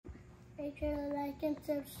Make sure to like and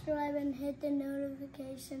subscribe and hit the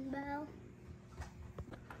notification bell.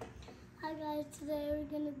 Hi guys, today we're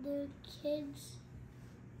gonna do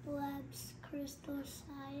KidzLabs Crystal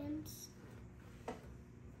Science.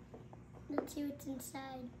 Let's see what's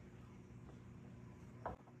inside.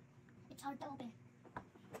 It's hard to open.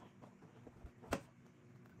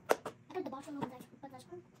 I got the box open, but that's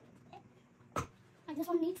one. Like this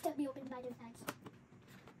one needs to be opened by two sides.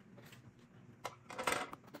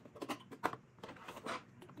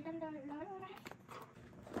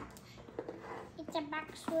 It's a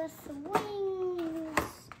box with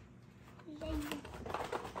wings. Yay.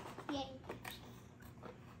 Yay.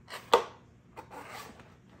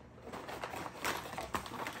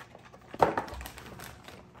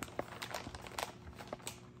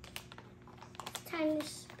 Tiny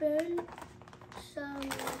spoon, some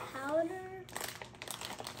powder,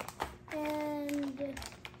 and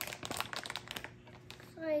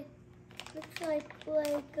looks like a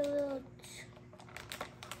little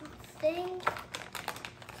thing.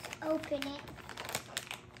 Let's open it.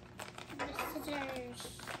 The scissors.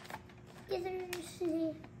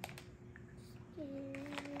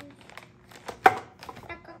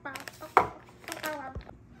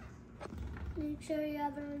 Make sure you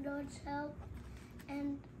have an adult's help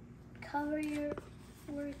and cover your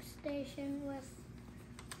workstation with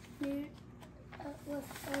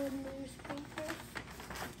old newspaper.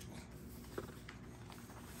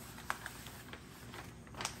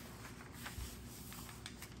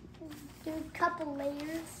 Do a couple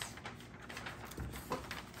layers,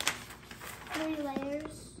 3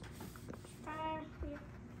 layers.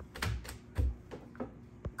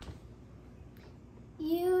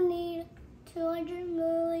 You need 200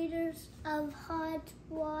 milliliters of hot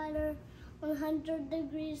water, 100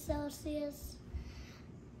 degrees Celsius.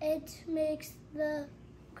 It makes the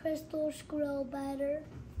crystals grow better.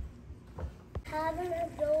 Have an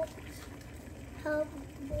adult help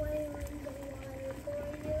boiling the water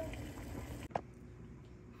for you.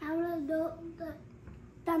 Have an adult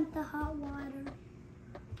dump the hot water.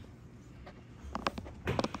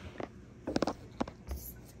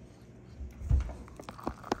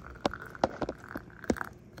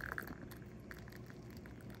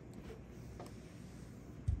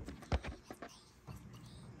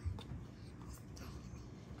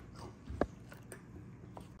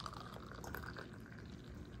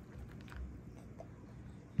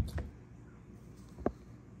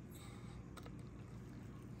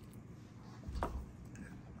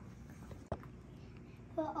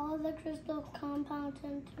 Put all the crystal compounds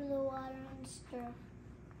into the water and stir.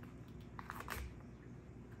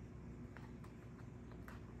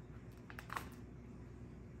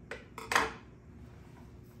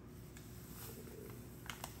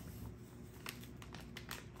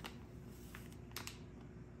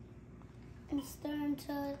 And stir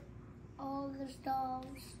until all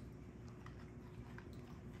dissolves.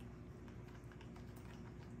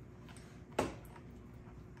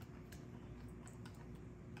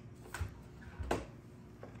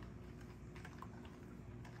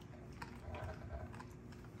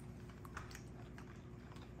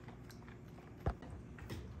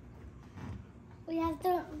 We have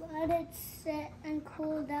to let it sit and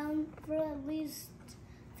cool down for at least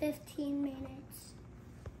 15 minutes.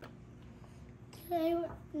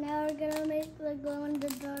 Now we're gonna make the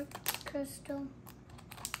glow-in-the-dark crystal.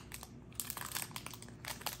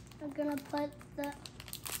 We're gonna put the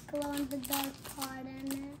glow-in-the-dark pot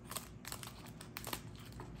in it.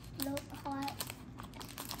 No hot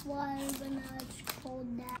water, but now it's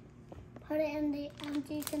cold down. Put it in the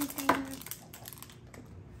empty container.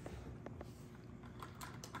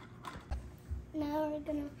 Now we're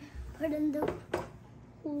gonna put in the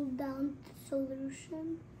cool down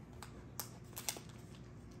solution.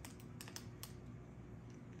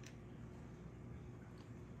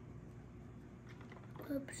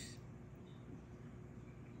 Oops.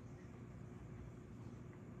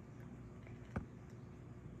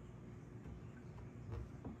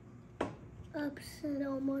 Oops, it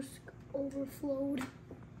almost overflowed.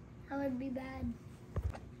 That would be bad.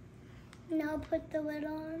 Now put the lid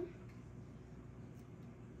on.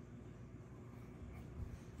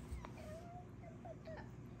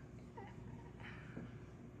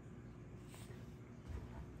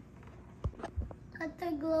 Let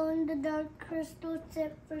the glow-in-the-dark crystal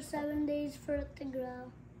sit for 7 days for it to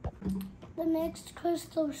grow. The next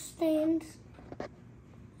crystal stands.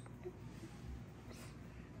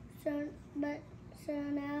 So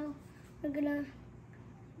now we're gonna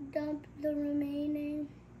dump the remaining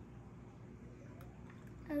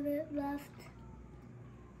of it left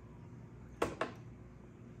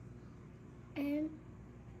and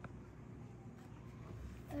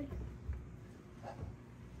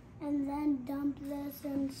And then dump this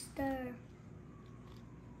and stir.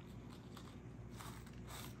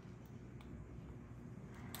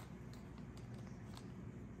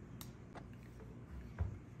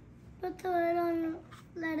 Put the lid on,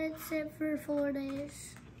 let it sit for 4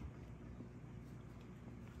 days.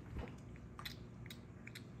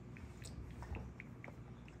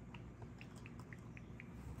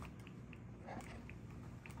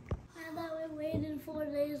 Now that we waited 4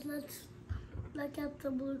 days, let's look at the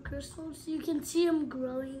blue crystals. You can see them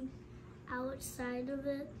growing outside of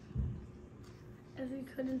it. If you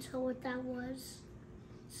couldn't tell what that was.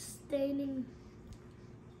 Staining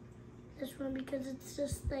this one because it's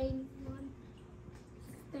just stained one.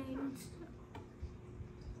 Stained.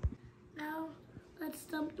 Now let's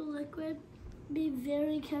dump the liquid. Be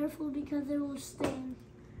very careful because it will stain.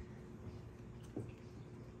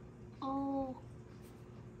 Oh.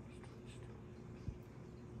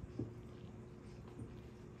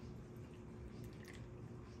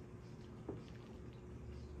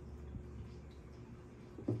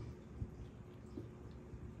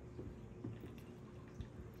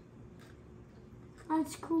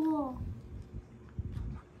 That's cool.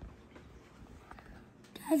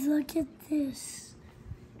 Guys, look at this.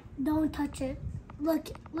 Don't touch it. Look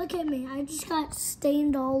at me. I just got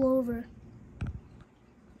stained all over.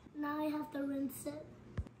 Now I have to rinse it.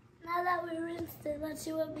 Now that we rinsed it, let's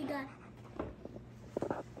see what we got.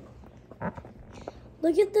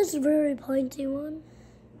 Look at this very pointy one.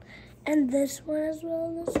 And this one as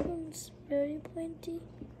well. This one's very pointy.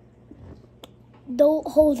 Don't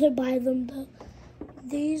hold it by them though.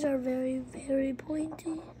 These are very, very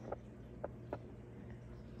pointy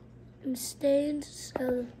and stained,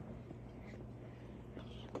 so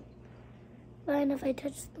mind if I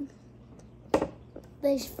touch them?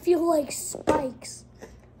 They feel like spikes,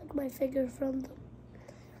 like my finger from them.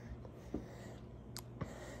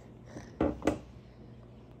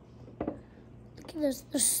 Look at this,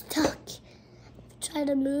 they're stuck. Try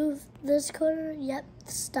to move this corner, yep,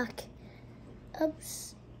 stuck.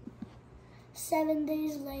 Oops. 7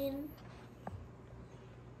 days later.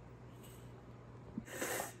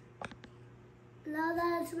 Now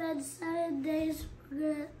that it's been 7 days,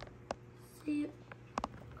 we're gonna see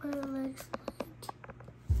what it looks like.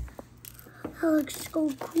 That looks so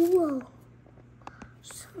cool.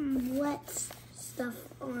 Some wet stuff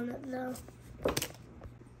on it though.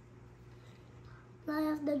 Now I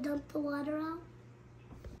have to dump the water out.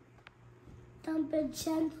 Dump it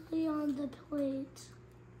gently on the plate.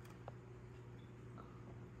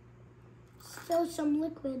 Still some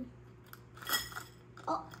liquid.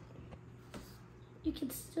 Oh, you can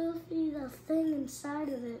still see the thing inside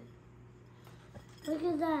of it. Look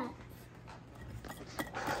at that.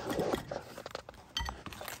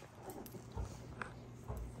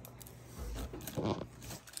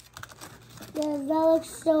 Yeah, that looks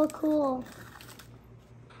so cool.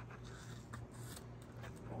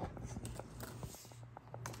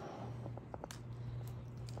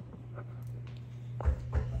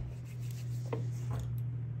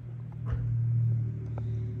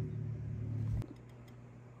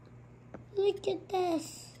 Look at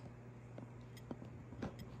this.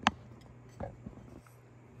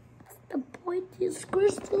 The pointiest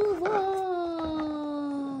crystal of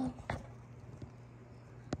all.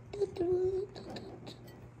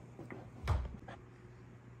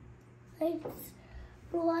 Thanks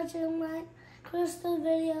for watching my crystal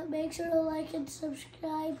video. Make sure to like and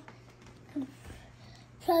subscribe. And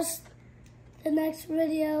press the next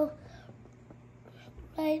video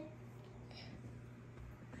right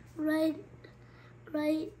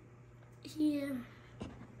here.